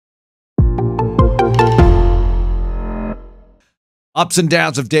Ups and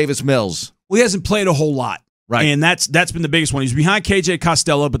downs of Davis Mills. Well, he hasn't played a whole lot. Right. And that's been the biggest one. He's behind KJ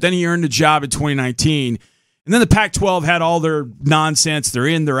Costello, but then he earned a job in 2019. And then the Pac-12 had all their nonsense. They're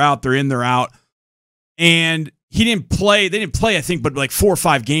in, they're out, they're in, they're out. And he didn't play. They didn't play, I think, but like 4 or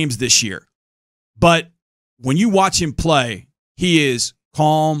 5 games this year. But when you watch him play, he is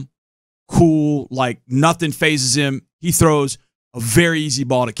calm, cool, like nothing phases him. He throws a very easy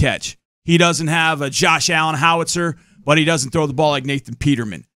ball to catch. He doesn't have a Josh Allen howitzer, but he doesn't throw the ball like Nathan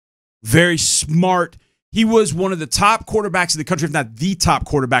Peterman. Very smart. He was one of the top quarterbacks in the country, if not the top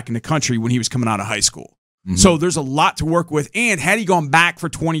quarterback in the country when he was coming out of high school. Mm-hmm. So there's a lot to work with. And had he gone back for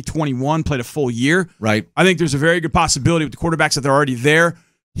 2021, played a full year, right? I think there's a very good possibility with the quarterbacks that they're already there,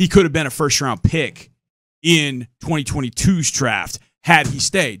 he could have been a first-round pick in 2022's draft had he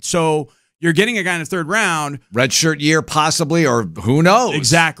stayed. So you're getting a guy in the third round. Redshirt year possibly, or who knows?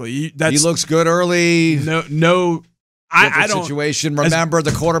 Exactly. He looks good early. No. I don't. Situation. Remember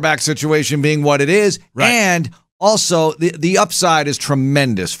the quarterback situation being what it is. Right. And also the upside is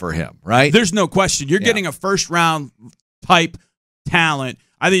tremendous for him, right? There's no question. You're getting a first-round type talent.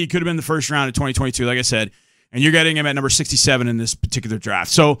 I think he could have been the first round in 2022, like I said. And you're getting him at number 67 in this particular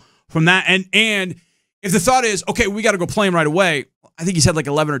draft. So from that, and if the thought is, okay, we got to go play him right away, I think he's had like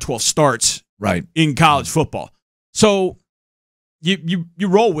 11 or 12 starts in college football. So you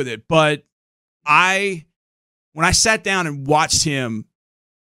roll with it. But when I sat down and watched him,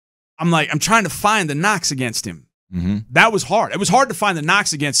 I'm trying to find the knocks against him. Mm-hmm. That was hard. It was hard to find the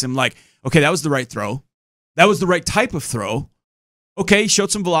knocks against him. Like, okay, that was the right throw. That was the right type of throw. Okay, he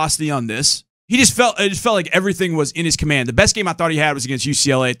showed some velocity on this. It just felt like everything was in his command. The best game I thought he had was against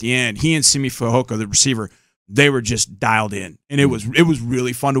UCLA at the end. He and Simi Fehoko, the receiver, they were just dialed in, and it was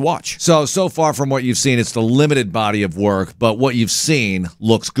really fun to watch. So far from what you've seen, it's the limited body of work, but what you've seen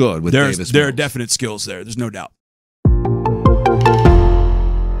looks good with Davis Mills. There are definite skills there. There's no doubt.